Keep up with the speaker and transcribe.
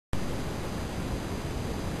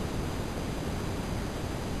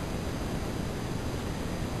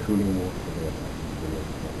cooling water here,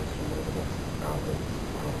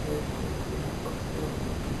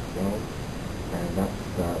 and that's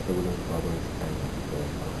the William Brothers and the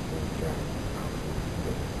Jack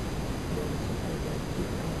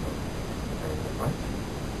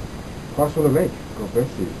Pass on the leg. God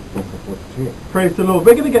bless you. Praise the Lord.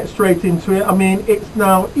 We're going to get straight into it. I mean, it's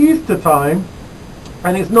now Easter time,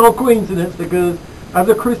 and it's no coincidence because as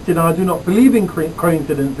a Christian I do not believe in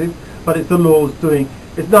coincidences, but it's the Lord's doing.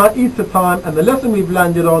 It's now Easter time, and the lesson we've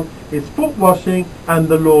landed on is foot washing and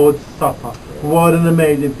the Lord's Supper. Yeah. What an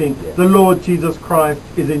amazing thing. Yeah. The Lord Jesus Christ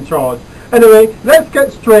is in charge. Anyway, let's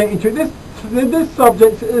get straight into it. This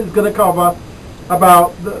subject is going to cover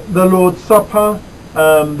about the Lord's Supper,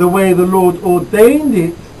 the way the Lord ordained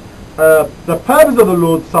it, the purpose of the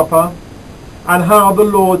Lord's Supper, and how the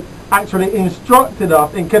Lord actually instructed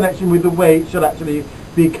us in connection with the way it should actually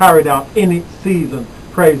be carried out in its season.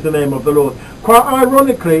 Praise the name of the Lord. Quite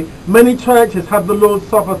ironically, many churches have the Lord's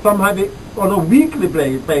Supper. Some have it on a weekly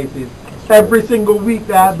basis. Every single week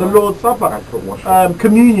they have the Lord's Supper.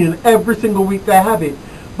 Communion, every single week they have it.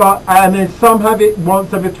 And then some have it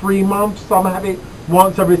once every 3 months, some have it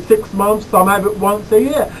once every 6 months, some have it once a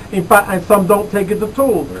year. In fact, and some don't take it at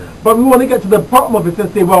all. But we want to get to the bottom of it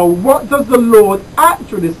and say, well, what does the Lord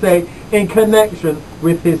actually say in connection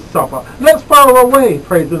with his supper? Let's fire away.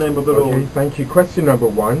 Praise the name of the Lord. Thank you. Question number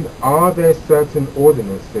 1. Are there certain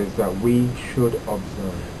ordinances that we should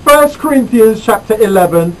observe? 1 Corinthians chapter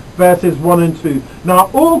 11, verses 1 and 2. Now,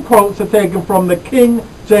 all quotes are taken from the King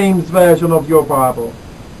James Version of your Bible.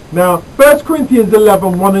 Now, 1 Corinthians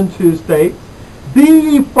 11, 1 and 2 states, "Be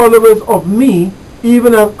ye followers of me,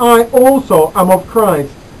 even as I also am of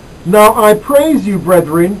Christ. Now I praise you,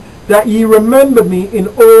 brethren, that ye remember me in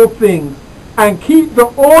all things, and keep the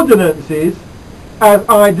ordinances as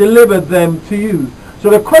I delivered them to you." So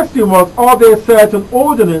the question was, are there certain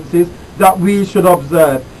ordinances that we should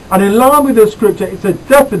observe? And in line with the scripture, it's a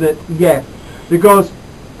definite yes. Because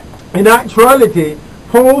in actuality,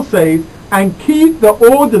 Paul says, "And keep the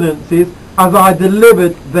ordinances as I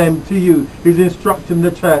delivered them to you." He's instructing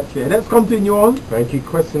the church here. Let's continue on. Thank you.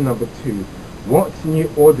 Question number 2. What new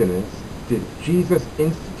ordinance did Jesus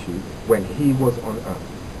institute when he was on earth?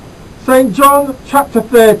 St. John chapter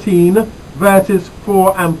 13, verses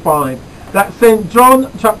 4 and 5. That's St. John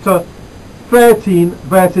chapter 13,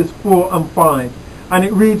 verses 4 and 5. And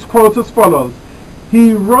it reads, quote, as follows: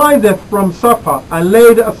 "He riseth from supper, and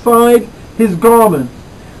laid aside his garments,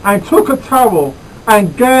 and took a towel,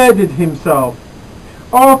 and girded himself.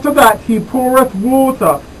 After that he poureth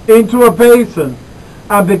water into a basin,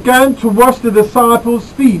 and began to wash the disciples'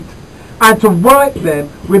 feet, and to wipe them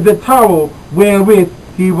with the towel wherewith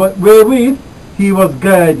he was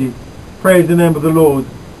girded." Praise the name of the Lord.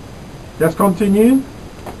 Let's continue.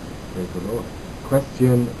 Praise the Lord.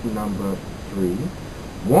 Question number 3.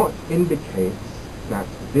 What indicates that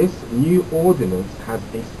this new ordinance has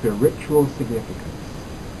a spiritual significance?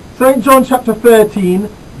 St. John chapter 13,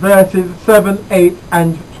 verses 7, 8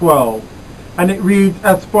 and 12. And it reads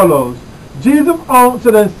as follows: "Jesus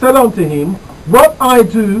answered and said unto him, What I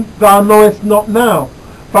do thou knowest not now,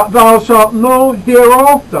 but thou shalt know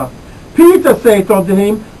hereafter. Peter saith unto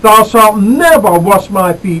him, Thou shalt never wash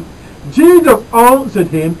my feet. Jesus answered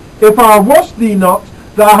him, If I wash thee not,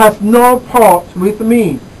 thou hast no part with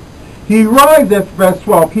me. He riseth," verse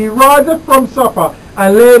 12, "he riseth from supper,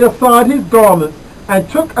 and laid aside his garments, and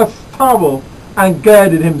took a towel, and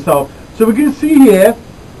girded himself." So we can see here,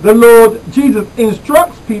 the Lord Jesus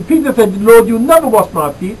instructs Peter. Peter said, "Lord, you'll never wash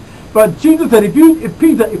my feet." But Jesus said,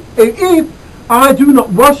 if I do not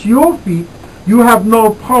wash your feet, you have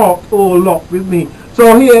no part or lot with me.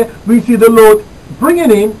 So here we see the Lord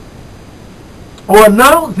bringing in or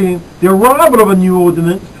announcing the arrival of a new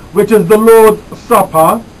ordinance, which is the Lord's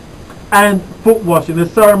Supper and foot washing, the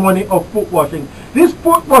ceremony of foot washing. This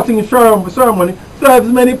foot washing ceremony serves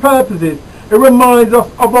many purposes. It reminds us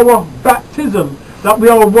of our baptism, that we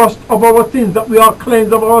are washed of our sins, that we are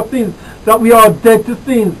cleansed of our sins, that we are dead to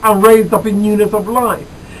sins and raised up in newness of life.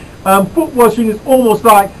 Foot washing is almost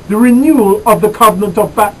like the renewal of the covenant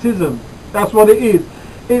of baptism. That's what it is.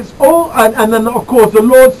 It's all, and then of course the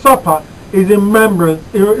Lord's Supper is in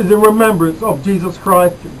remembrance of Jesus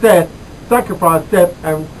Christ's death, sacrifice, death,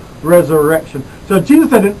 and resurrection. So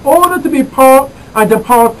Jesus said, in order to be part and to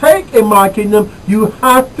partake in my kingdom, you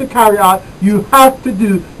have to carry out, you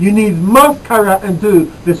must carry out and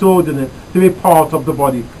do this ordinance to be part of the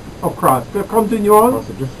body of Christ. So continue on.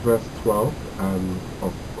 Also, just verse 12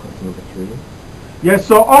 of question number 3. Yes,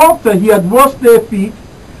 so after he had washed their feet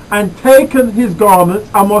and taken his garments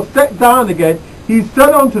and was set down again, he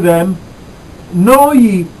said unto them, Know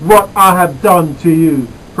ye what I have done to you?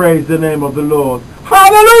 Praise the name of the Lord.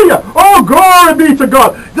 Hallelujah. Oh, glory be to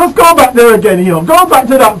God. Just go back there again, Go back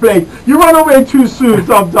to that place. You run away too soon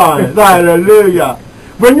sometimes. Hallelujah.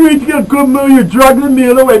 When you eat a good meal, you drag the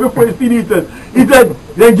meal away before it's been eaten. He said,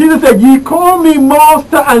 then Jesus said, ye call me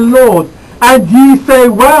Master and Lord, and ye say,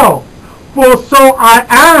 well, for so I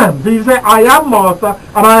am. So you say, I am Master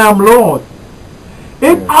and I am Lord.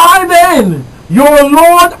 If I then, your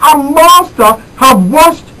Lord and Master, have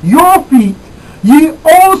washed your feet, ye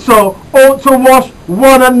also ought to wash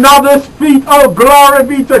one another's feet. Oh,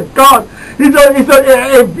 glory be to God. He said,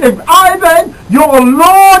 if I then, your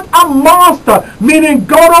Lord and Master, meaning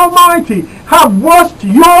God Almighty, have washed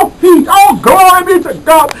your feet. Oh, glory be to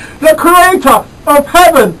God, the Creator of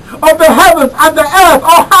heaven, of the heavens and the earth.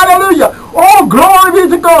 Oh, hallelujah. Oh, glory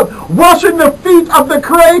be to God, washing the feet of the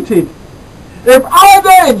created. If I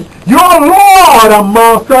then, your Lord and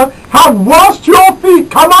Master, have washed your feet,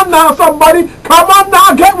 come on now somebody, come on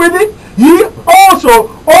now, get with it, ye also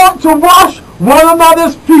ought to wash one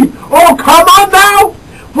another's feet. Oh, come on now,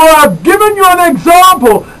 for I've given you an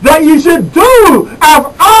example that you should do as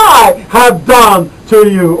I have done to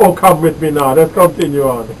you. Oh, come with me now, let's continue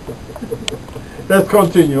on. Let's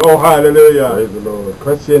continue. Oh, hallelujah. Praise the Lord.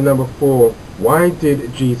 Question number 4. Why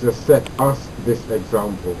did Jesus set us this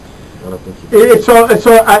example? So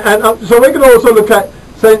we can also look at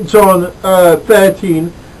St. John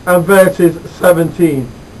 13 and verses 17.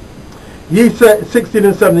 He said, 16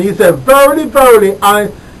 and 17, he said, verily, verily,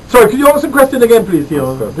 sorry, could you ask the question again, please?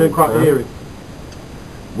 Didn't quite hear it.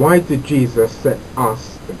 Why did Jesus set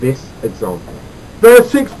us this example? Verse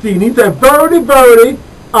 16, he said, verily, verily,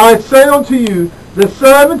 I say unto you, the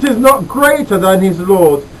servant is not greater than his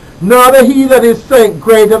Lord, neither he that is sent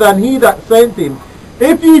greater than he that sent him.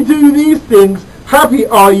 If ye do these things, happy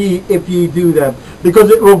are ye if ye do them, because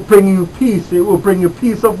it will bring you peace. It will bring you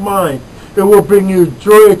peace of mind. It will bring you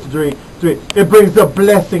joy to it. It brings the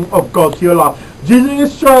blessing of God to your life.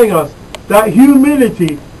 Jesus is showing us that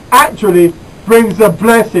humility actually brings the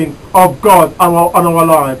blessing of God on our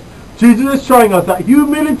lives. Jesus is showing us that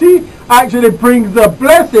humility actually brings the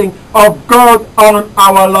blessing of God on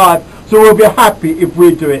our lives. So we'll be happy if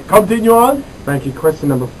we do it. Continue on. Thank you. Question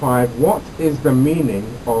number 5. What is the meaning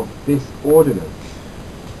of this ordinance?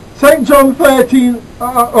 St. John 13,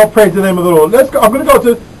 praise the name of the Lord. Let's go. I'm going to go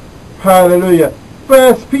to, hallelujah,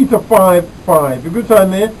 1 Peter 5:5. If you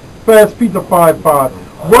turn there, 1 Peter 5:5.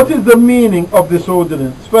 What is the meaning of this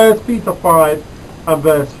ordinance? 1 Peter 5 and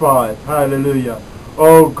verse 5. Hallelujah.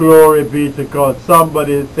 Oh, glory be to God.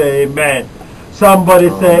 Somebody say amen. Somebody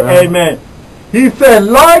say amen. He said,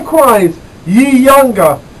 likewise, ye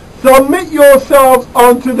younger, submit yourselves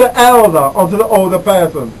unto the elder, unto the older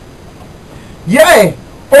person. Yea,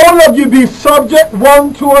 all of you be subject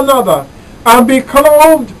one to another, and be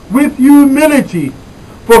clothed with humility.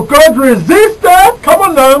 For God resisteth, come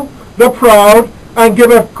on now, the proud, and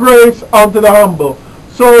giveth grace unto the humble.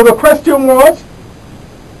 So the question was?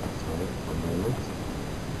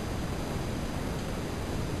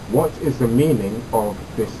 What is the meaning of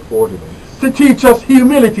this ordinance? To teach us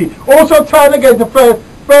humility. Also turn again to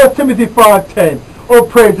 1 Timothy 5:10. Oh,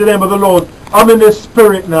 praise the name of the Lord. I'm in the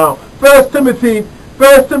spirit now. 1 Timothy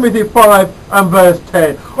 5 and verse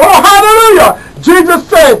 10. Oh, hallelujah! Jesus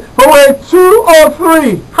said, for where 2 or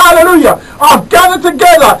 3, hallelujah, are gathered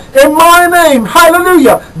together in my name,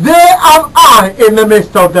 hallelujah, there am I in the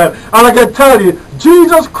midst of them. And I can tell you,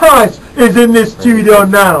 Jesus Christ is in this studio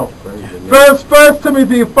now. 1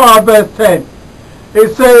 Timothy 5 verse 10.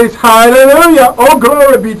 It says, hallelujah, oh,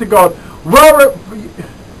 glory be to God. Well,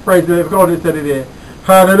 praise the Lord, God has said it here.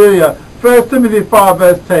 Hallelujah. 1 Timothy 5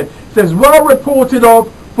 verse 10. It says, well reported of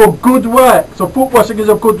for good works. So foot washing is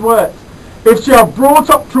of good works. If she have brought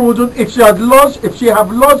up children, if she have lodged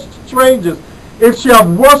strangers, if she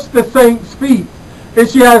have washed the saints' feet,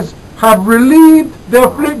 if she have relieved the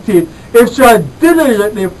afflicted, if she has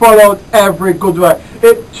diligently followed every good work.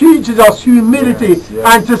 It teaches us humility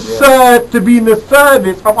and to serve, to be in the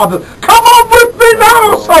service of others. Come on with me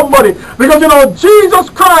now, somebody, because you know Jesus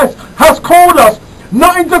Christ has called us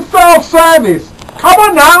not into self-service. Come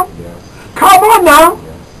on now. Come on now.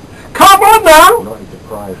 Come on now. Not into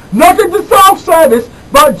pride. Not into self-service,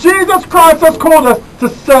 but Jesus Christ has called us to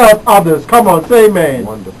serve others. Come on, say amen.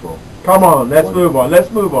 Wonderful. Come on, let's move on. Let's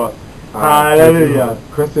move on. Hallelujah.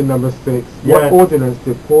 Question number 6. Yeah. What ordinance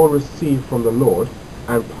did Paul receive from the Lord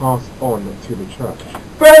and pass on to the church?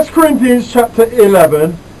 1 Corinthians chapter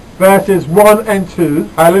 11, verses 1 and 2.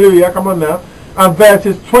 Hallelujah, come on now. And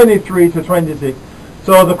verses 23 to 26.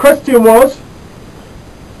 So the question was,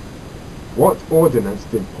 what ordinance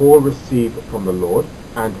did Paul receive from the Lord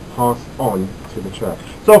and passed on to the church.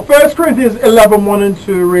 So 1 Corinthians 11, 1 and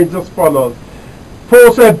 2 reads as follows.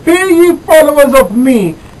 Paul said, "Be ye followers of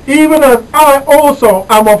me, even as I also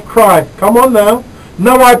am of Christ." Come on now.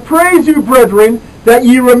 "Now I praise you, brethren, that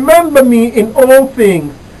ye remember me in all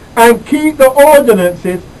things, and keep the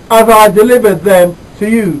ordinances as I delivered them to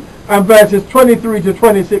you." And verses 23 to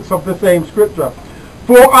 26 of the same scripture.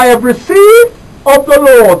 "For I have received of the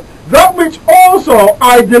Lord that which also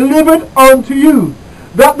I delivered unto you,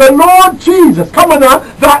 that the Lord Jesus," come on now,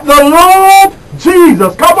 "that the Lord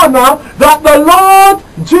Jesus," come on now, "that the Lord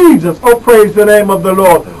Jesus," oh praise the name of the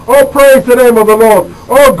Lord, oh praise the name of the Lord,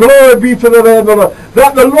 oh glory be to the name of the Lord,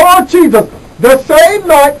 "that the Lord Jesus, the same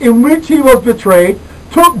night in which he was betrayed,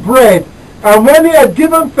 took bread, and when he had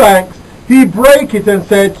given thanks, he brake it and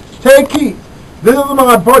said, Take, eat, this is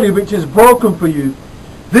my body which is broken for you.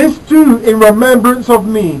 This do in remembrance of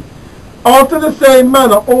me. After the same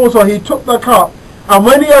manner also he took the cup, and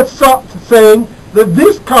when he had supped, saying that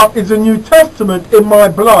this cup is the New Testament in my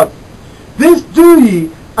blood. This do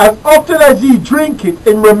ye as often as ye drink it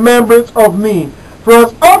in remembrance of me. For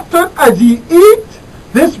as often as ye eat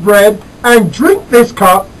this bread and drink this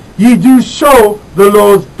cup, ye do show the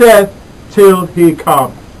Lord's death till he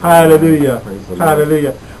come." Hallelujah.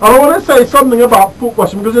 Hallelujah. And I want to say something about foot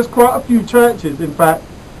washing, because there's quite a few churches, in fact,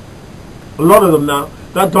 a lot of them now,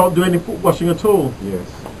 that don't do any foot washing at all. Yes.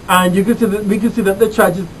 And you can see that, we can see that the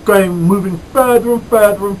church is moving further and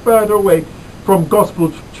further and further away from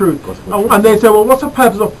gospel truth. And they say, "Well, what's the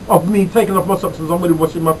purpose of me taking off my socks and somebody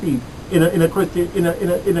washing my feet in a Christian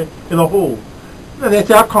in a hall?" And they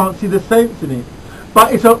say, "I can't see the saints in it."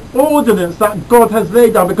 But it's an ordinance that God has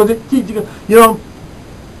laid down, because it teaches us, you know,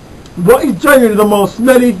 what is generally the most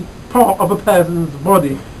smelly part of a person's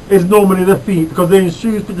body is normally the feet, because they're in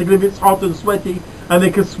shoes, particularly if it's hot and sweaty, and they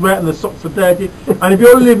can sweat and the socks are dirty. And if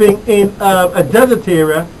you're living in a desert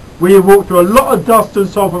area where you walk through a lot of dust and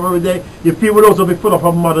so forth every day, your feet will also be full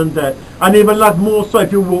of mud and dirt. And even like more so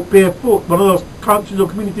if you walk barefoot. One of those countries or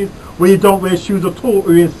communities where you don't wear shoes at all,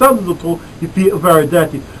 or in sandals at all, your feet are very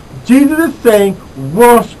dirty. Jesus is saying,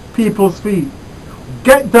 wash people's feet.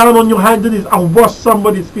 Get down on your hands and knees and wash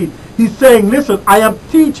somebody's feet. He's saying, listen, I am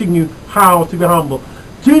teaching you how to be humble.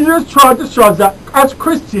 Jesus tried to show us that as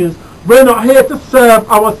Christians, we're not here to serve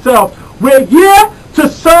ourselves. We're here to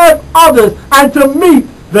serve others and to meet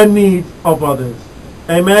the needs of others.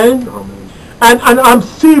 Amen? Amen. And I'm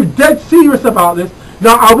dead serious about this.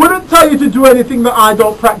 Now, I wouldn't tell you to do anything that I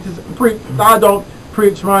don't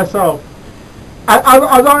preach myself.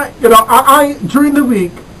 During the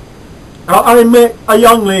week, I met a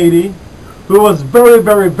young lady who was very,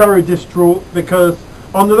 very, very distraught, because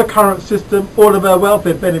under the current system, all of her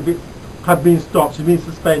welfare benefits have been stopped. She's been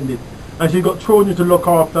suspended. And she got children to look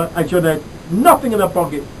after, and she had nothing in her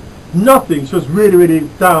pocket. Nothing. She was really, really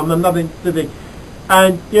down and nothing to think.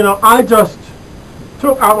 And, you know, I just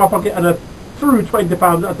took out my pocket and I threw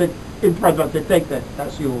 £20. I said, in front of her, I said, take that.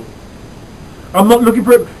 That's yours. I'm not looking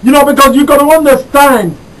for it. You know, because you've got to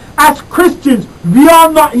understand, as Christians, we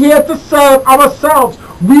are not here to serve ourselves.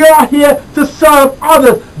 We are here to serve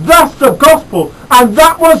others. That's the gospel. And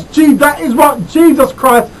that is what Jesus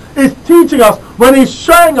Christ is teaching us when he's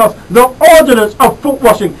showing us the ordinance of foot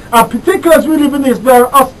washing. And particularly as we live in these very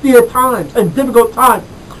austere times and difficult times,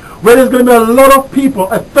 where there's going to be a lot of people,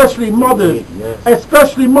 especially mothers,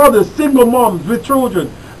 single moms with children.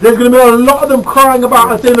 There's going to be a lot of them crying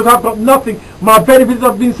about and saying, look, I've got nothing. My benefits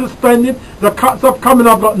have been suspended. The cuts have come and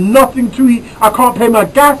I've got nothing to eat. I can't pay my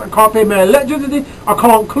gas. I can't pay my electricity. I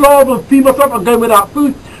can't clothe and feed myself. I'm going without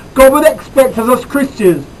food. God would expect us as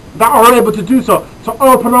Christians that are unable to do so to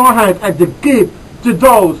open our hands and to give to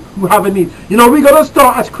those who have a need. You know, we've got to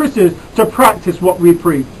start as Christians to practice what we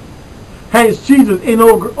preach. Hence, Jesus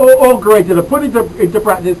inaugurated and put into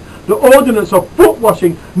practice the ordinance of foot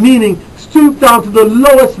washing, meaning stoop down to the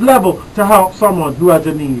lowest level to help someone who has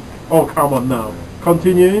a need. Oh, come on now.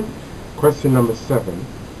 Continuing. Question number 7.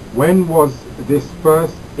 When was this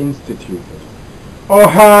first instituted? Oh,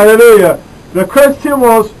 hallelujah. The question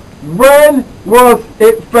was, when was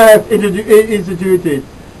it first instituted?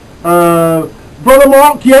 Brother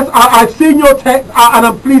Mark, yes, I've seen your text, and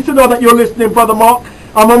I'm pleased to know that you're listening, Brother Mark.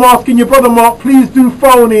 I'm asking you, Brother Mark, please do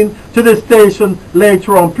phone in to the station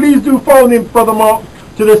later on. Please do phone in, Brother Mark,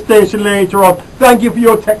 to the station later on. Thank you for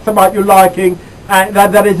your text about your liking.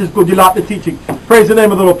 That is just good. You like the teaching. Praise the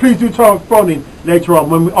name of the Lord. Please do phone in later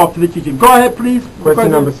on after the teaching. Go ahead, please.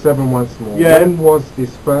 Question number 7 once more. Yeah. When was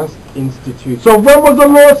this first instituted? So when was the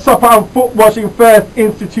Lord's Supper and foot washing first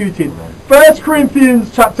instituted? 1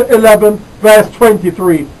 Corinthians chapter 11, verse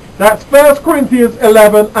 23. That's 1 Corinthians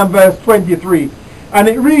 11 and verse 23. And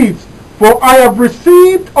it reads, For I have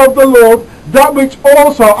received of the Lord that which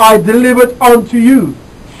also I delivered unto you,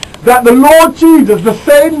 that the Lord Jesus, the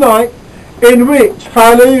same night in which,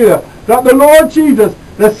 hallelujah, that the Lord Jesus,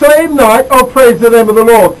 the same night, oh praise the name of the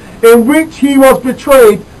Lord, in which he was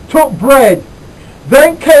betrayed, took bread.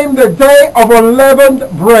 Then came the day of unleavened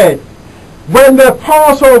bread, when the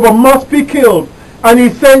Passover must be killed. And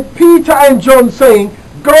he sent Peter and John, saying,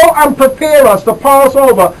 Go and prepare us the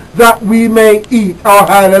Passover, that we may eat. Oh,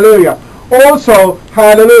 hallelujah. Also,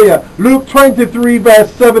 hallelujah, Luke 23,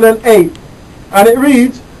 verse 7 and 8. And it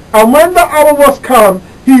reads, And when the hour was come,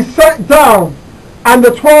 he sat down, and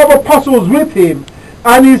the 12 apostles with him.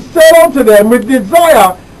 And he said unto them, With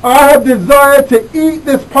desire, I have desired to eat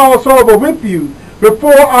this Passover with you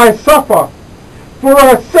before I suffer. For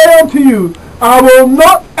I say unto you, I will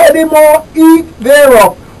not any more eat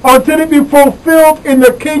thereof until it be fulfilled in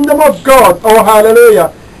the kingdom of God. Oh,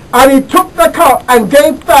 hallelujah. And he took the cup and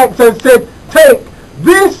gave thanks and said, Take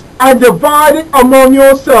this and divide it among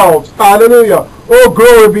yourselves. Hallelujah. Oh,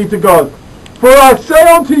 glory be to God. For I say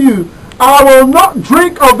unto you, I will not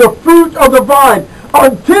drink of the fruit of the vine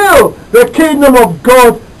until the kingdom of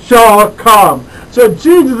God shall come. So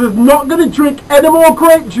Jesus is not going to drink any more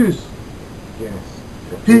grape juice. Yes.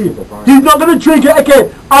 He's not going to drink it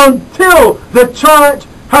again until the church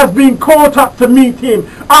has been caught up to meet him.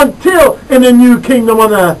 Until in the new kingdom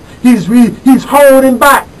on earth. He's holding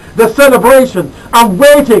back the celebration and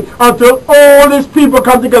waiting until all these people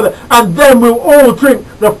come together, and then we'll all drink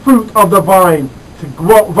the fruit of the vine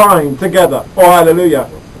together. Oh, hallelujah.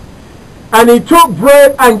 And he took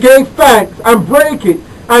bread and gave thanks and brake it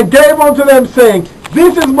and gave unto them, saying,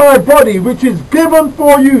 This is my body which is given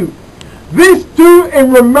for you. This do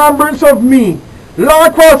in remembrance of me.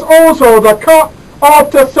 Likewise also the cup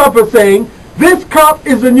after supper, saying, This cup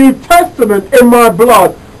is the New Testament in my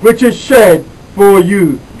blood, which is shed for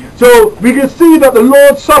you. So we can see that the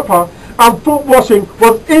Lord's Supper and foot washing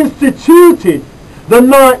was instituted the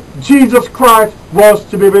night Jesus Christ was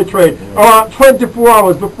to be betrayed. About 24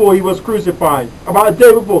 hours before he was crucified, about a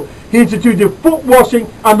day before, he instituted foot washing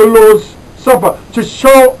and the Lord's Supper to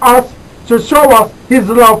show us his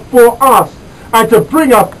love for us, and to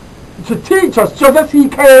bring us, to teach us, just as he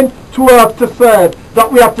came to earth to serve, that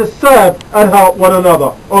we have to serve and help one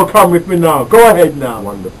another. Oh, come with me now. Go ahead now.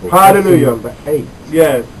 Wonderful. Hallelujah. Number 8.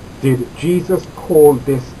 Yes. Did Jesus call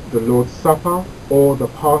this the Lord's Supper or the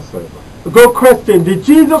Passover? Good question. Did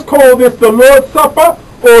Jesus call this the Lord's Supper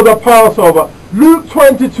or the Passover? Luke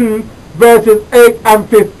 22 verses 8 and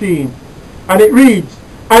 15. And it reads,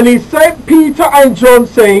 And he sent Peter and John,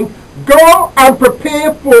 saying, Go and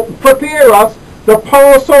prepare us the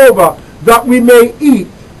Passover, that we may eat.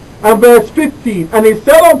 And verse 15, And he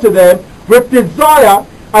said unto them, With desire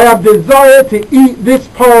I have desired to eat this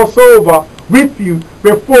Passover with you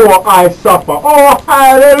before I suffer. Oh,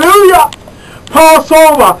 hallelujah!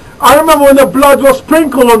 Passover. I remember when the blood was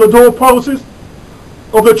sprinkled on the doorposts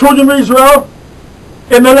of the children of Israel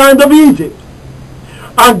in the land of Egypt.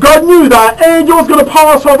 And God knew that an angel was going to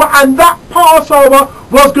pass over, and that Passover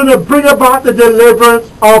was going to bring about the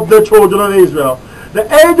deliverance of the children of Israel. The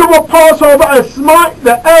angel will pass over and smite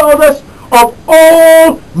the eldest of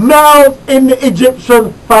all males in the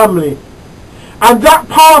Egyptian family. And that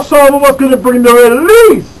Passover was going to bring the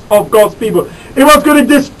release of God's people. It was going to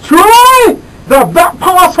destroy that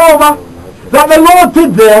Passover that the Lord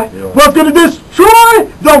did there, was going to destroy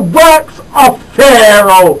the works of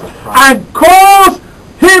Pharaoh and cause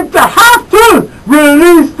him to have to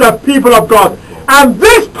release the people of God. And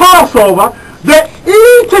this Passover, the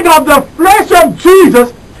eating of the flesh of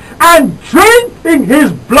Jesus and drinking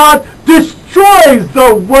his blood, destroys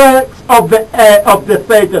the works of the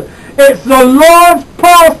Satan. It's the Lord's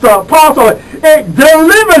Passover. It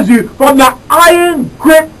delivers you from the iron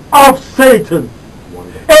grip of Satan.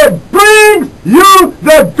 It brings you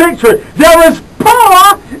the victory. There is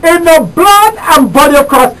power in the blood and body of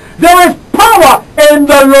Christ. There is power in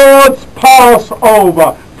the Lord's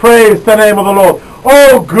Passover. Praise the name of the Lord.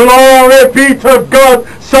 Oh, glory be to God.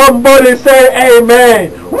 Somebody say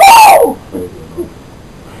amen. Woo!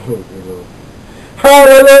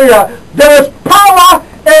 Hallelujah. There is power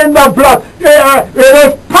in the blood. There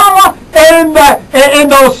is power in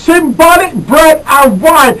those symbolic bread and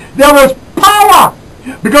wine. There is power.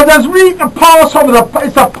 Because as we eat the Passover,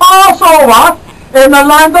 it's the Passover in the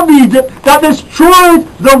land of Egypt that destroyed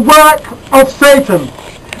the work of Satan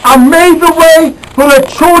and made the way for the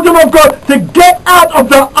children of God to get out of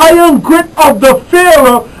the iron grip of the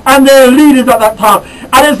Pharaoh and their leaders at that time.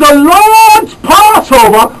 And it's the Lord's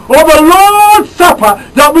Passover or the Lord's Supper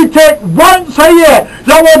that we take once a year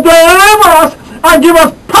that will deliver us and give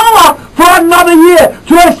us power for another year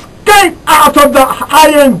to escape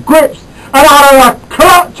iron grips and out of the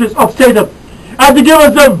clutches of Satan, and to give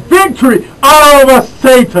us the victory over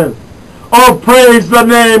Satan. Oh, praise the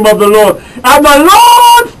name of the Lord. And the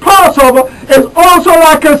Lord's Passover is also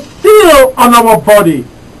like a seal on our body.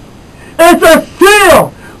 It's a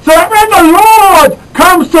seal, so that when the Lord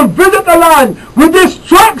comes to visit the land with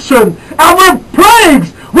destruction and with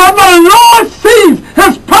plagues, when the Lord sees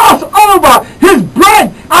his Passover, his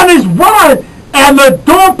bread and his wine, and the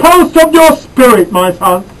doorpost of your spirit, my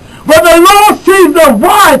son, when the Lord sees the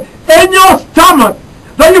wine in your stomach,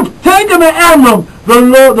 that you've taken the emblem, the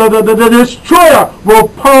Lord, the destroyer will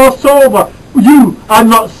pass over you and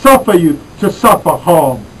not suffer you to suffer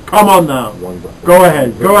harm. Come on now. Wonderful. Go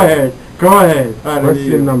ahead, go ahead, go ahead.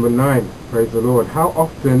 Question number 9. Praise the Lord. How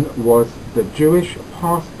often was the Jewish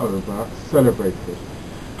Passover celebrated?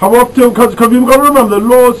 How often? Because you've got to remember, the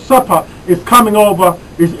Lord's Supper is coming over.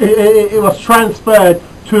 It was transferred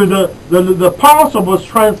to the Passover was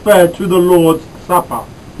transferred to the Lord's Supper.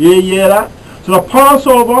 You hear that? So the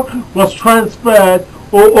Passover was transferred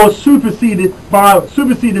or superseded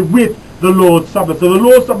with the Lord's Supper. So the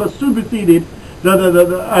Lord's Supper superseded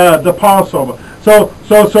the Passover. So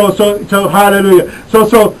hallelujah.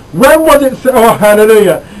 So when was it? Oh,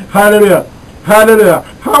 hallelujah, hallelujah, hallelujah.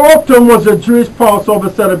 How often was the Jewish Passover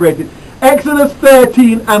celebrated? Exodus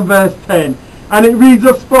 13 and verse 10, and it reads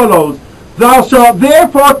as follows: Thou shalt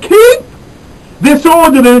therefore keep this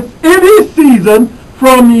ordinance in his season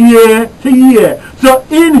from year to year. So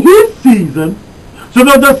in his season, so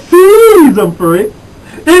there's a season for it,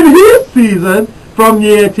 in his season from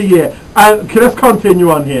year to year. And let's continue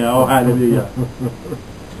on here. Oh, hallelujah.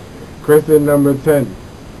 Question number 10.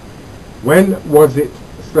 When was it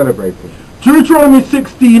celebrated? Deuteronomy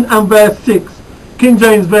 16 and verse 6. King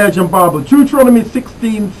James Version Bible. Deuteronomy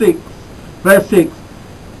 16:6, verse 6.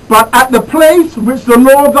 But at the place which the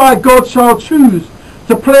Lord thy God shall choose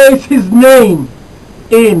to place his name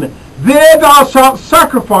in, there thou shalt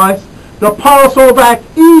sacrifice the Passover at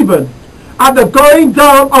even, at the going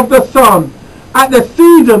down of the sun, at the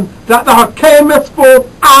season that thou camest forth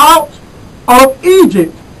out of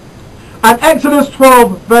Egypt. And Exodus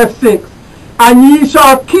 12 verse 6. And ye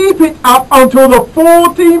shall keep it up until the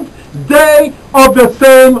 14th day of the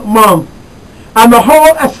same month. And the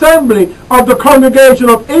whole assembly of the congregation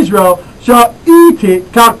of Israel shall eat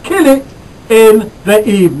it, shall kill it in the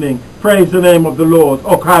evening. Praise the name of the Lord.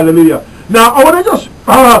 Oh, hallelujah. Now, I want to just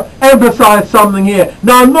emphasize something here.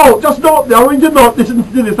 Now, note, just note, I want you to note, listen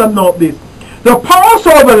to this and note this. The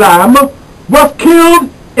Passover lamb was killed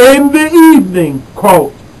in the evening,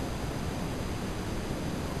 quote,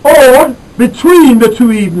 or between the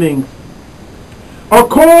two evenings.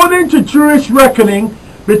 According to Jewish reckoning,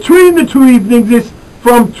 between the two evenings is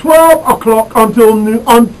from 12 o'clock until noon,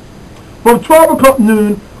 from 12 o'clock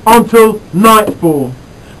noon until nightfall.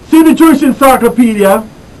 See the Jewish Encyclopedia,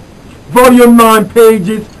 volume 9,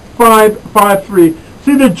 pages 553.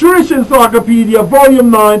 See the Jewish Encyclopedia, volume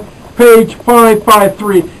 9, page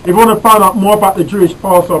 553. If you want to find out more about the Jewish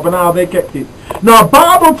Passover and how they kept it. Now,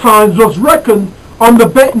 Bible Times was reckoned on the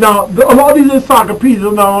bet. Now, a lot of these encyclopedias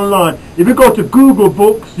are now online. If you go to Google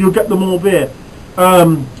Books, you'll get them all there.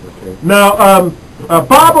 Now,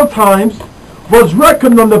 Bible Times was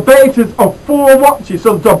reckoned on the basis of 4 watches.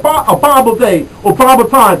 So a Bible Day or Bible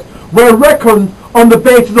Times were reckoned on the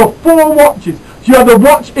basis of 4 watches. So you have the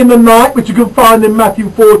watch in the night, which you can find in Matthew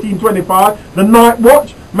 14:25. The night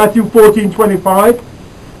watch, Matthew 14:25.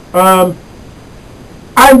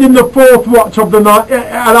 And in the 4th watch of the night,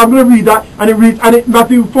 and I'm going to read that, and it reads,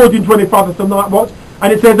 Matthew 14:25 is the night watch,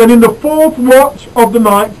 and it says, and in the 4th watch of the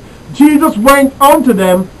night, Jesus went unto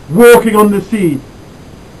them walking on the sea.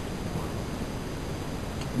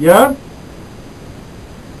 Yeah?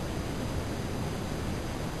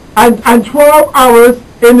 And 12 hours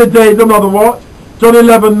in the day is another watch. John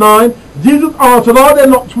 11:9. Jesus answered, are there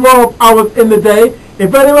not 12 hours in the day?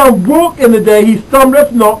 If anyone walk in the day, he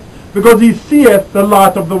stumbleth not, because he seeth the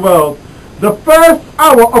light of the world. The first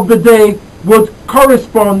hour of the day would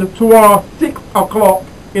correspond to our 6 o'clock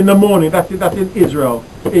in the morning. That's in Israel,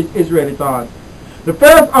 Israeli time. The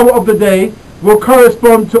first hour of the day will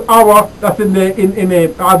correspond to our, that's in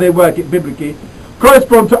how they work it biblically,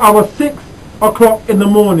 correspond to our 6 o'clock in the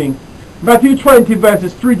morning. Matthew 20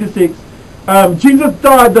 verses 3 to 6. Jesus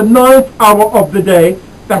died the 9th hour of the day.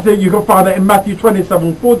 That's it, you can find that in Matthew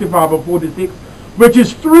 27, 45 and 46, which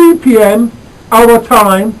is 3 p.m. our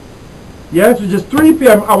time. Yes, which is 3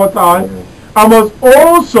 p.m. our time. Yes. And was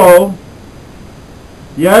also,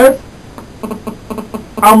 yes,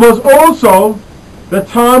 and was also the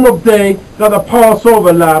time of day that the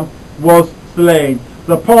Passover lamb was slain.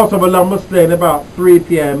 The Passover lamb was slain about 3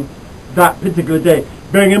 p.m. that particular day.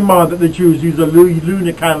 Bearing in mind that the Jews use a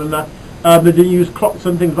lunar calendar, they didn't use clocks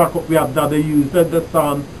and things like what we have now. They use the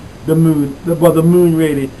sun, the moon, the moon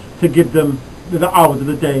really, to give them the hours of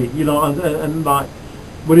the day, you know, and like,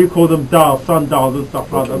 what do you call them, dials, sun dials and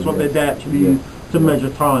stuff like that. That's what they actually use to measure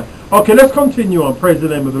time. Okay, let's continue on. Praise the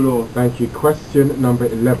name of the Lord. Thank you. Question number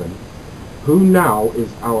 11. Who now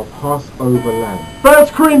is our Passover lamb? 1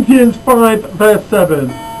 Corinthians 5 verse 7.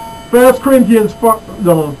 1 Corinthians 5,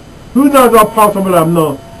 no. Who now is our Passover lamb?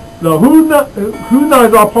 No. No. Who now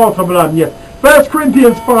is our Passover lamb? Yes. 1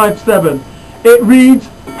 Corinthians 5 7. It reads,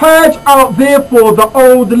 purge out therefore the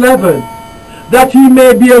old leaven, that ye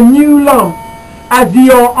may be a new lump, as ye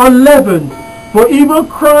are unleavened. For even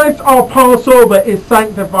Christ our Passover is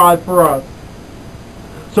sanctified for us.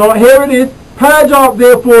 So here it is. Purge out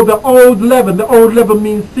therefore the old leaven. The old leaven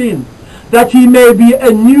means sin. That ye may be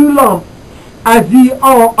a new lump, as ye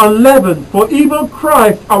are unleavened. For even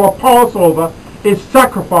Christ our Passover is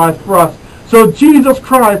sacrificed for us. So Jesus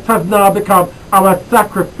Christ has now become our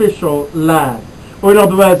sacrificial lamb. Or in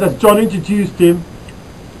other words, as John introduced him,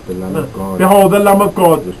 The Lamb of God. behold the Lamb of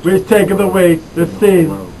God, which taketh away the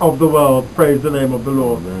sins of the world. Praise the name of the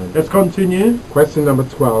Lord. Amen. Let's continue. Question number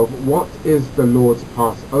 12. What is the Lord's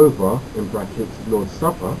Passover, in brackets Lord's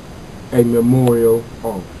Supper, a memorial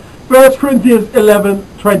of? 1 Corinthians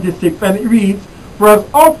 11:26, and it reads, for as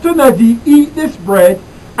often as ye eat this bread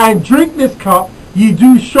and drink this cup, ye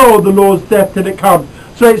do show the Lord's death till it comes.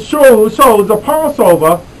 So it shows the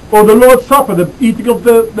Passover, or the Lord's Supper, the eating of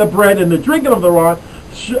the bread and the drinking of the wine,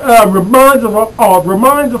 reminds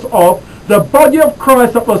us of the body of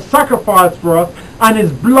Christ that was sacrificed for us, and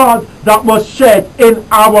his blood that was shed in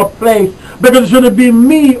our place. Because it should have been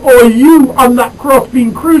me or you on that cross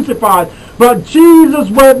being crucified. But Jesus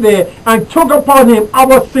went there and took upon him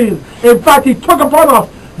our sins. In fact, he took upon us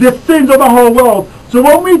the sins of the whole world. So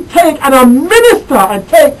when we take and administer and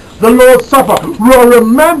take the Lord's Supper, we are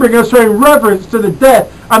remembering and showing reverence to the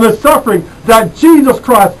death and the suffering that Jesus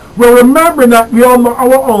Christ. We're remembering that we are not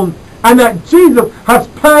our own, and that Jesus has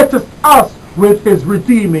purchased us with his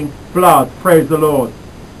redeeming blood. Praise the Lord.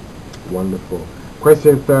 Wonderful.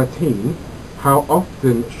 Question 13. How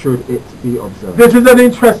often should it be observed? This is an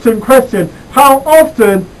interesting question. How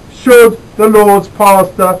often should the Lord's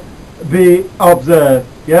Passover be observed?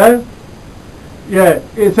 Yeah? Yeah,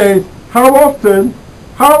 it says, how often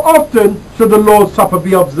should the Lord's Supper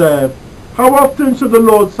be observed? How often should the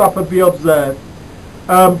Lord's Supper be observed?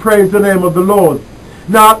 Praise the name of the Lord.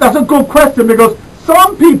 Now, that's a good question, because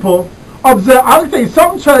some people observe, I would say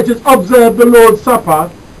some churches observe the Lord's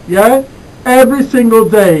Supper, yeah, every single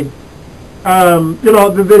day. You know,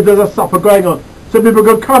 there's a supper going on. So people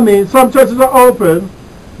can come in. Some churches are open,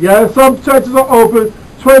 yeah, some churches are open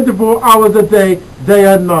 24 hours a day,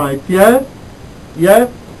 day and night, yeah, yeah.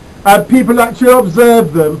 And people actually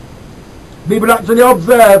observe them. People actually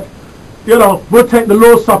observe, you know, we'll take the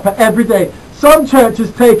Lord's Supper every day. Some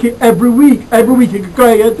churches take it every week. Every week you can go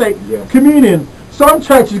and take communion. Some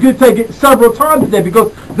churches can take it several times a day,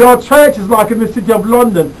 because there are churches like in the city of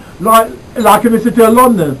London, like in the city of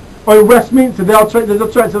London, or in Westminster, there's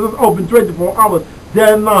a church that's open 24 hours,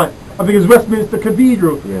 day and night. I think it's Westminster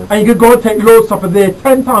Cathedral. Yeah. And you can go and take Lord's Supper there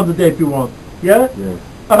 10 times a day if you want. Yeah? Yes.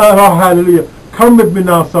 Oh, hallelujah. Come with me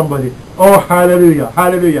now, somebody. Oh, hallelujah.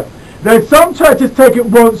 Hallelujah. Then some churches take it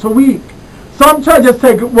once a week. Some churches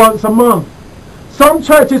take it once a month. Some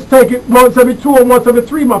churches take it once every 2 or once every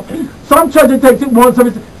 3 months. Some churches take it once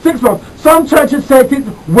every 6 months. Some churches take it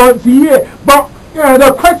once a year. But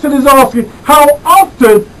the question is asking, how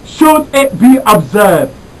often should it be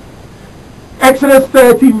observed? Exodus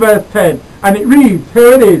 13 verse 10. And it reads,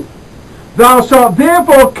 here it is. Thou shalt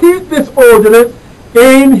therefore keep this ordinance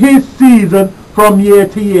in his season from year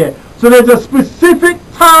to year. So there's a specific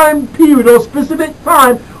time period or specific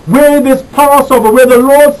time where this Passover, where the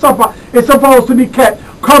Lord's Supper is supposed to be kept,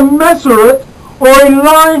 commensurate or in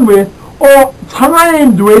line with or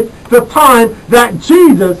timed with the time that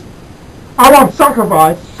Jesus, our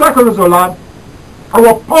sacrificial lamb,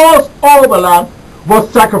 our Passover lamb, was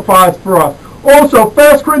sacrificed for us. Also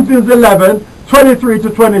 1 Corinthians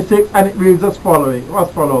 11:23-26, and it reads as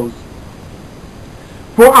follows.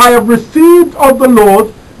 For I have received of the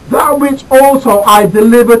Lord that which also I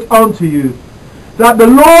delivered unto you, that the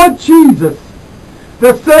Lord Jesus,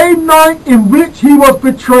 the same night in which he was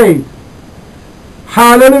betrayed,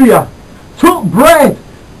 hallelujah, took bread,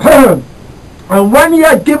 and when he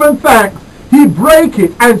had given thanks, he brake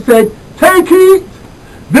it and said, take, eat,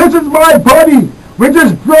 this is my body, which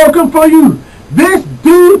is broken for you. This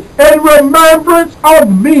do in remembrance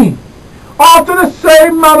of me. After the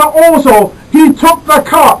same manner also he took the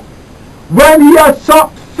cup, when he had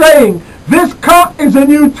supped, saying, this cup is a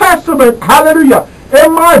New Testament, hallelujah,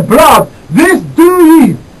 in my blood. This do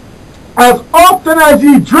ye as often as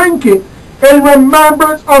ye drink it in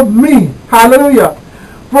remembrance of me. Hallelujah.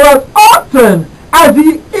 For as often as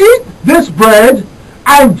ye eat this bread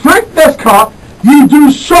and drink this cup, ye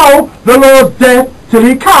do show the Lord's death till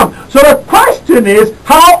he come. So the question is,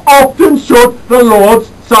 how often should the Lord's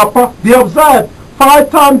Supper be observed? 5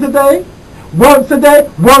 times a day? Once a day?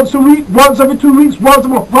 Once a week? Once every 2 weeks? Once a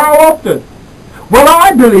month? How often? Well,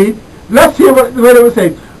 I believe, let's hear what it would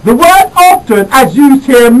say. The word often, as used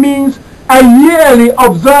here, means a yearly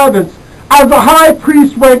observance. As the high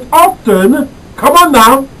priest went often, come on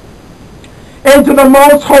now, into the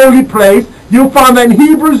most holy place, you'll find that in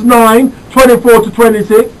Hebrews 9, 24 to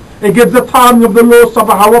 26, it gives the timing of the Lord's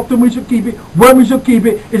Supper, how often we should keep it, when we should keep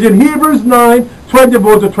it. It's in Hebrews 9,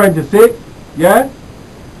 24 to 26, yeah?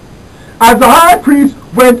 As the high priest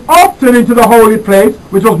went often into the holy place,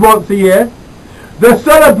 which was once a year, the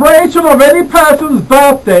celebration of any person's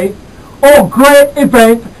birthday or great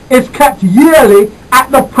event is kept yearly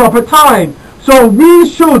at the proper time. So we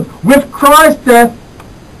should, with Christ's death,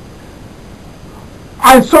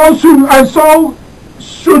 and so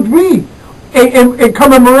should we, in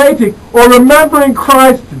commemorating or remembering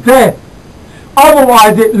Christ's death.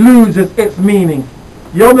 Otherwise it loses its meaning.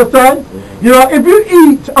 You understand? You know, if you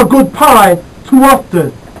eat a good pie too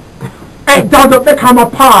often, it doesn't become a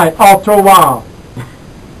pie after a while.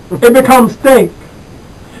 It becomes steak.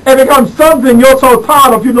 It becomes something you're so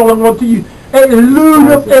tired of you no longer want to use. It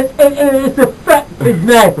loses its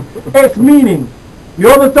effectiveness, its meaning. You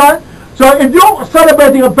understand? So if you're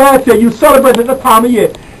celebrating a birthday, you celebrate at the time of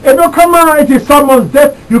year. If you're commemorating someone's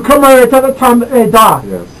death, you commemorate at the time that they die.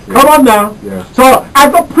 Yes, yes. Come on now. Yes. So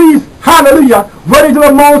as the priest, hallelujah, went into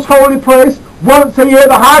the most holy place once a year.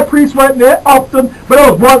 The high priest went there often, but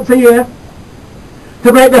it was once a year,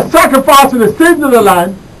 to make the sacrifice of the sins of the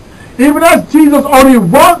land. Even as Jesus only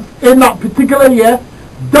once in that particular year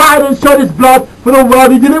died and shed his blood for the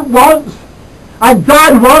world, he did it once and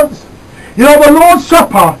died once. You know, the Lord's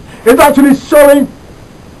Supper is actually showing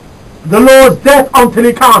the Lord's death until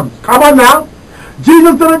he comes. Come on now.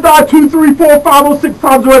 Jesus didn't die 2, 3, 4, 5 or 6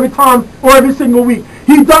 times or every time or every single week.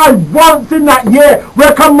 He died once in that year.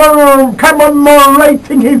 We're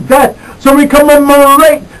commemorating his death. So we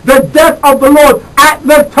commemorate the death of the Lord at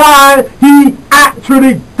the time he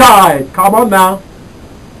actually died. Come on now.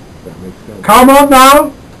 That makes sense. Come on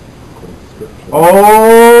now.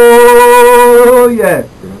 Oh, yeah.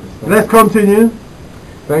 Let's continue.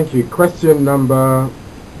 Thank you. Question number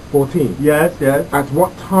 14. Yes, yes. At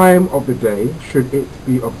what time of the day should it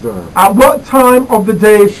be observed? At what time of the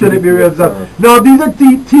day should it be observed? Now, these are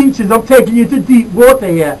deep teachings. I'm taking you to deep water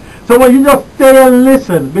here. So when you just stay and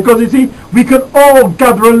listen, because you see, we can all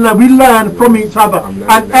gather and learn. We learn from each other.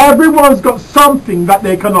 And everyone's got something that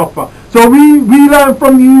they can offer. So we learn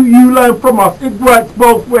from you, you learn from us. It works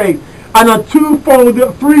both ways. And a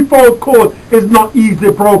threefold cord is not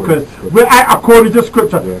easily broken. We're according to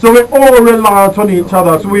scripture. Yes. So we're all reliant on each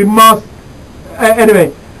other. So we must,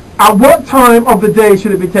 anyway, at what time of the day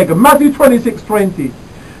should it be taken? Matthew 26:20.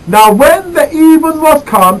 Now when the even was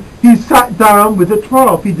come, he sat down with the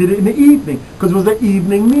 12. He did it in the evening, because it was an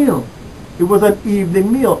evening meal. It was an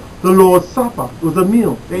evening meal. The Lord's Supper was a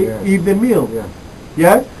meal, the evening meal. Yes.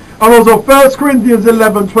 Yes? And also 1 Corinthians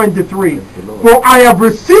 11:23. For I have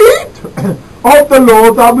received of the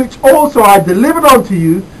Lord that which also I delivered unto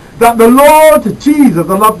you, that the Lord Jesus,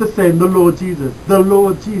 I love the saying, the Lord Jesus, I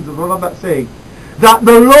love that saying, that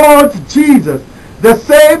the Lord Jesus, the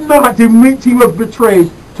same night in which he was betrayed,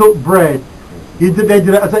 took bread. They did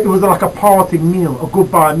it as it was like a parting meal, a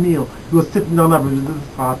goodbye meal. He was sitting down with the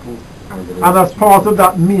disciples. And as part of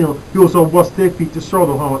that meal, he also washed their feet to show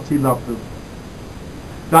them how much he loved them.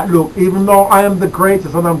 That look, even though I am the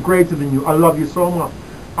greatest and I'm greater than you, I love you so much.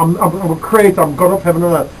 I'm a creator, I'm God of heaven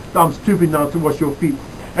and earth, that I'm stupid now to wash your feet.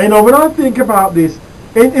 And you know, when I think about this,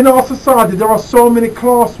 in our society there are so many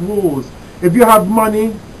class wars. If you have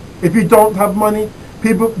money, if you don't have money,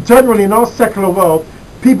 people generally in our secular world,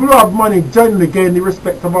 people who have money generally gain the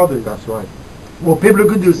respect of others. That's right. Well, people who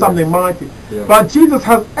can do something mighty. Yeah. But Jesus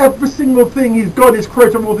has every single thing. He's God, he's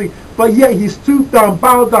creator of all things. But yet he stooped down,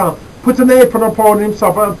 bowed down, put an apron upon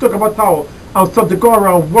himself and took up a towel and started to go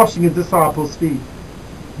around washing his disciples' feet.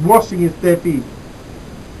 Washing their feet.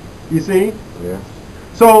 You see? Yeah.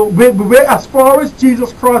 So as far as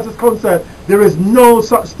Jesus Christ is concerned, there is no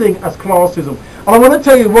such thing as classism. And I want to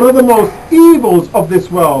tell you, one of the most evils of this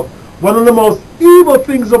world, one of the most evil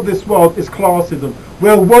things of this world is classism,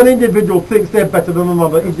 where one individual thinks they're better than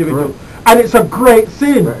another individual. Right. And it's a great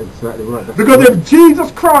sin. That's exactly right. Because if Jesus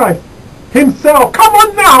Christ himself. Come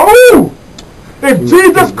on now. Ooh. If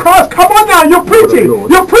Jesus Christ, come on now, you're preaching.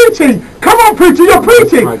 You're preaching. Come on, preacher, you're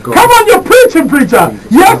preaching. Come on, you're preaching, preacher.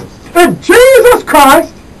 Yes, if Jesus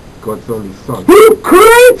Christ, God's only Son, who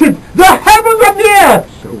created the heavens and the earth,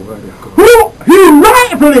 who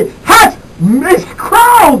rightfully is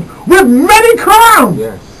crowned with many crowns,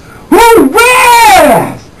 who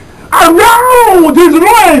wears around his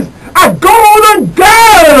loins a golden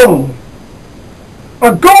girdle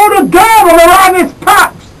around his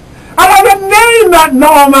paps, and has a name that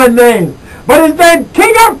no man names, but is the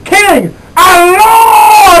King of Kings and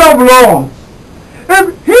Lord of Lords.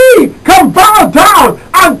 If he can bow down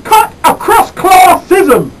and cut across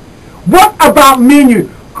classism, what about me and you?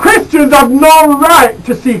 Christians have no right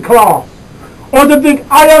to see class, or to think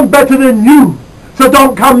I am better than you, so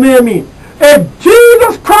don't come near me. If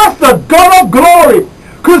Jesus Christ, the God of glory,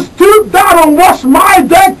 could stoop down and wash my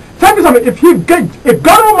dead, tell me something, if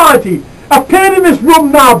God Almighty appeared in this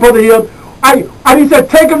room now, Brother Hill, and he said,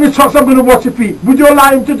 take off your socks, I'm going to wash your feet, would you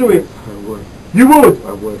allow him to do it? I would. You would?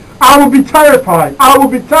 I would. I would be terrified. I would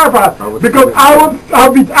be terrified. Because I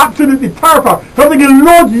would be absolutely terrified. So I'm thinking,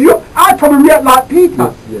 Lord, I'd probably react like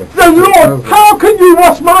Peter. Yes. The Lord, how can you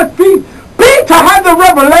wash my feet? Peter had the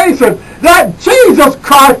revelation that Jesus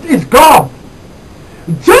Christ is God.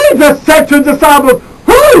 Jesus said to the disciples,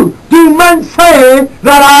 who do men say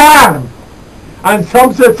that I am? And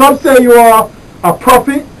some say you are a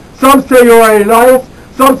prophet, some say you are Elias,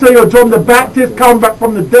 some say you're John the Baptist, come back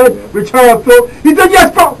from the dead, which I have thought. He said,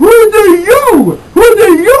 yes, but who do you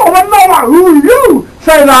I want to know who you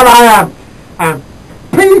say that I am? And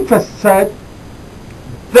Peter said,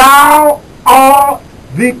 thou art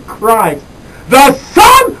the Christ, the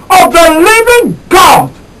Son of the living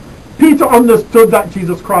God. Peter understood that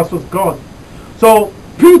Jesus Christ was God. So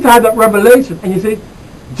Peter had that revelation, and you see,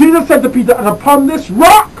 Jesus said to Peter, and upon this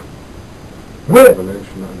rock will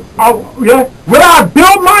I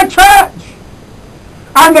build my church,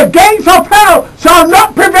 and the gates of hell shall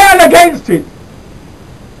not prevail against it.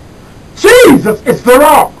 Jesus is the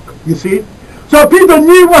rock, you see. So Peter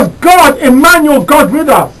knew was God, Emmanuel, God with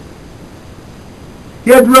us.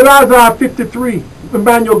 He had read Isaiah 53,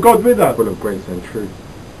 Emmanuel, God with us. Full of grace and truth.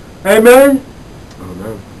 Amen?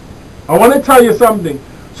 Amen. I want to tell you something.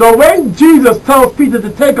 So when Jesus tells Peter to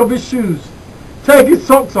take off his shoes, take his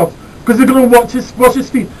socks off, because he's going to wash his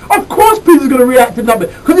feet, of course Peter's going to react in that way,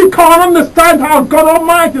 because he can't understand how God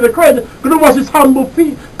Almighty, the Creator, is going to wash his humble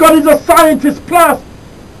feet. God is a scientist plus.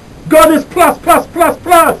 God is plus.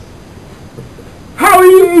 How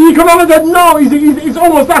he can understand? No, it's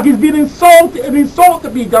almost like he's being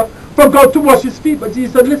insulted Peter for God to wash his feet. But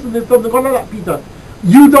Jesus said, listen, there's something like that, Peter.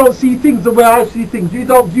 You don't see things the way I see things. You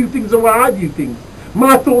don't view things the way I view things.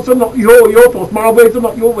 My thoughts are not your thoughts. My ways are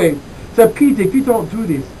not your ways. Said, Peter, if you don't do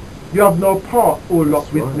this, you have no part or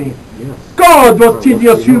lot with me. Yes. God was teaching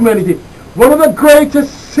us humanity. One of the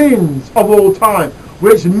greatest sins of all time,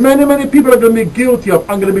 which many people are going to be guilty of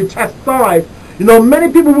and going to be chastised. You know,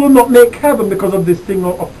 many people will not make heaven because of this thing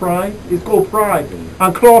of pride. It's called pride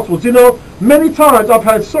and class wars. You know, many times, I've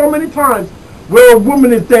heard so many times, where a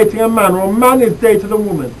woman is dating a man or a man is dating a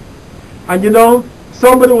woman. And you know,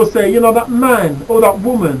 somebody will say, you know, that man or that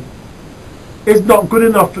woman is not good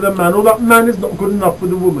enough for the man, or that man is not good enough for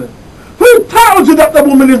the woman. Who tells you that the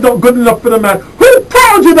woman is not good enough for the man? Who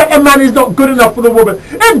tells you that the man is not good enough for the woman?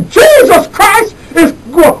 If Jesus Christ was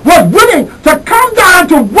willing to come down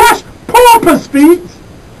to wash paupers' feet,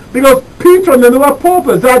 because Peter and them were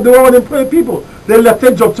paupers, they had their own employed people. They left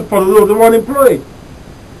their job to follow those who were unemployed.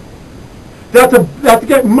 They had to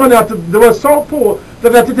get money out of, they were so poor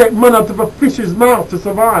that they had to take money out of a fish's mouth to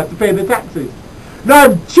survive, to pay their taxes.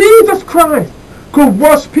 Now, if Jesus Christ could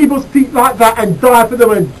wash people's feet like that and die for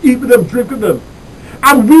them and eat with them, drink with them,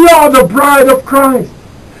 and we are the bride of Christ,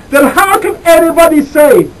 then how can anybody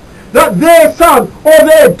say that their son or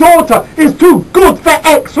their daughter is too good for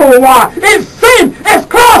X or Y? It's sin, it's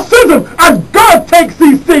classism, and God takes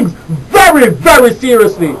these things very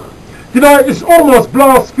seriously. You know, it's almost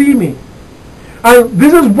blasphemy. And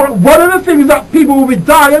this is one of the things that people will be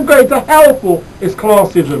dying and going to hell for, is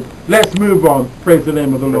classism. Let's move on. Praise the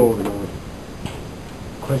name of the Lord.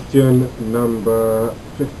 Question number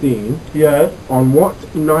 15. Yeah. On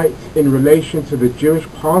what night in relation to the Jewish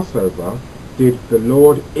Passover did the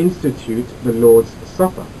Lord institute the Lord's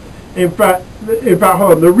Supper? In fact, hold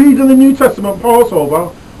on. The reason the New Testament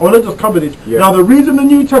Passover, I want to just cover this. Yeah. Now, the reason the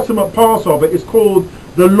New Testament Passover is called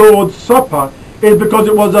the Lord's Supper is because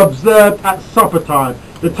it was observed at supper time,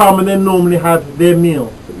 the time when they normally had their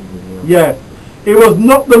meal. Yeah. It was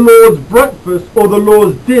not the Lord's breakfast or the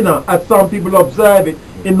Lord's dinner, as some people observe it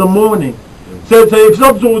in the morning. So if it's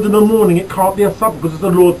absorbed in the morning, it can't be a supper because it's the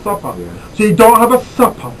Lord's Supper. Yeah. So you don't have a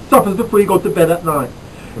supper. Supper's before you go to bed at night.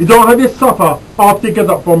 You don't have your supper after you get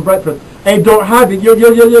up from breakfast. And you don't have it,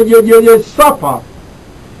 your supper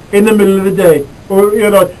in the middle of the day. Or, you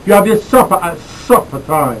know, you have your supper at supper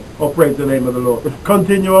time. Oh, praise the name of the Lord.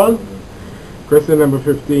 Continue on. Question number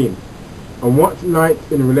 15. On what night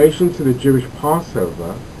in relation to the Jewish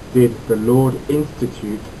Passover did the Lord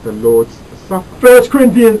institute the Lord's Supper? 1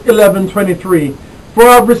 Corinthians 11:23. For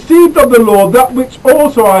I have received of the Lord that which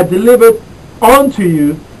also I delivered unto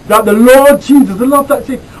you, that the Lord Jesus, I love that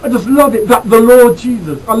thing, I just love it, that the Lord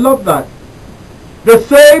Jesus, I love that. The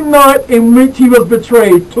same night in which he was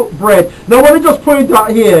betrayed, took bread. Now let me just point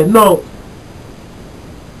out here, note.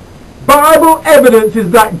 Bible evidence is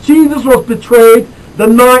that Jesus was betrayed the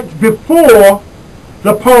night before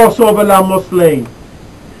the Passover lamb was slain.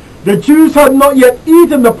 The Jews had not yet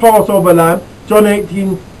eaten the Passover lamb. John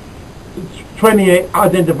 18:28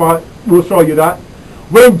 identify, will show you that.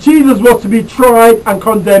 When Jesus was to be tried and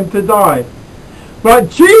condemned to die.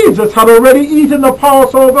 But Jesus had already eaten the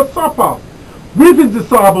Passover supper with his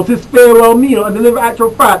disciples, his farewell meal, and in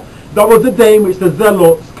actual fact, that was the day in which the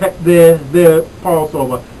Zealots kept their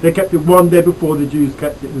Passover. They kept it one day before the Jews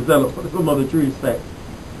kept it, the Zealots, but it's another Jewish sect.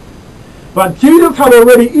 But Jesus had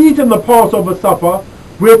already eaten the Passover supper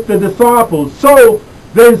with the disciples. So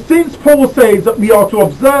then, since Paul says that we are to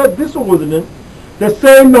observe this ordinance, the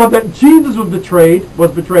same night that Jesus was betrayed,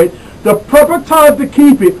 the proper time to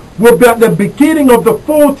keep it will be at the beginning of the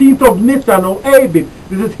 14th of Nisan or Abib.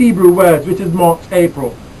 This is Hebrew words, which is March,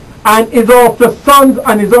 April, and is after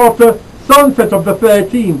sunset of the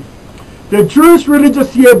 13th. The Jewish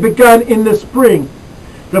religious year began in the spring.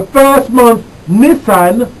 The first month,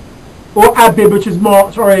 Nisan or Abib, which is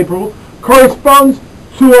March or April, corresponds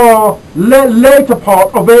to our later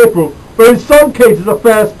part of April, or in some cases the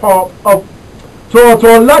first part of to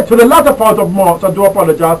the latter part of March. I do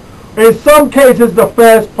apologize. In some cases the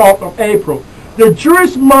first part of April. The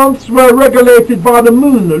Jewish months were regulated by the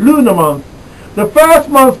moon, the lunar month. The first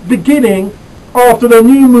month beginning after the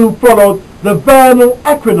new moon followed the vernal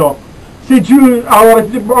equinox. See,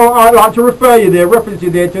 I like to reference you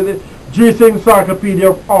there to the Jewish Encyclopedia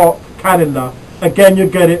of Art calendar. Again, you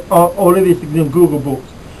get it, all of these things in Google Books.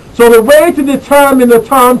 So the way to determine the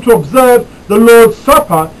time to observe the Lord's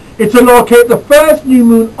Supper is to locate the first new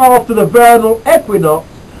moon after the vernal equinox.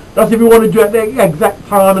 That's if you want to do it at the exact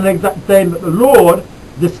time and exact day that the Lord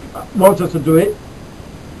wants us to do it.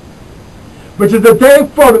 Which is the day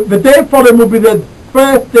following. The day following will be the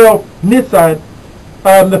first day of Nisan.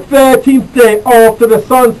 The 13th day after the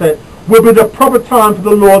sunset will be the proper time for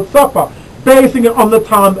the Lord's Supper, basing it on the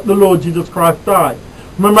time that the Lord Jesus Christ died.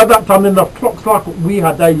 Remember at that time in the clocks like what we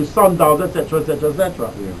had, they used sundials, etc., etc.,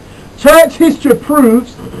 etc. Church history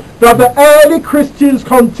proves that the early Christians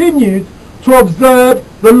continued to observe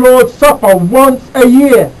the Lord's Supper once a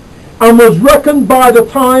year and was reckoned by the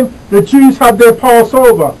time the Jews had their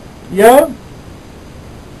Passover. Yeah?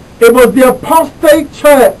 It was the apostate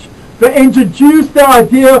church that introduced the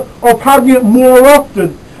idea of having it more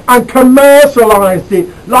often and commercialized it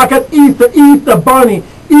like an Easter bunny,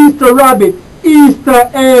 Easter rabbit, Easter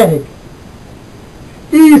egg,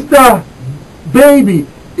 Easter baby,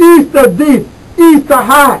 Easter this, Easter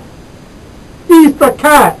hat, Easter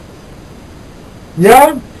cat.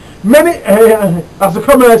 Yeah? That's the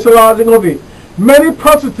commercializing of it. Many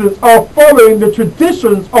Protestants are following the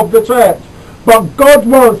traditions of the church, but God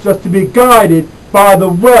wants us to be guided by the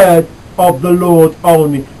word of the Lord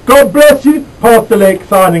only. God bless you. Pastor Lake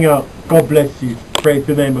signing out. God bless you. Praise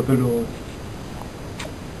the name of the Lord.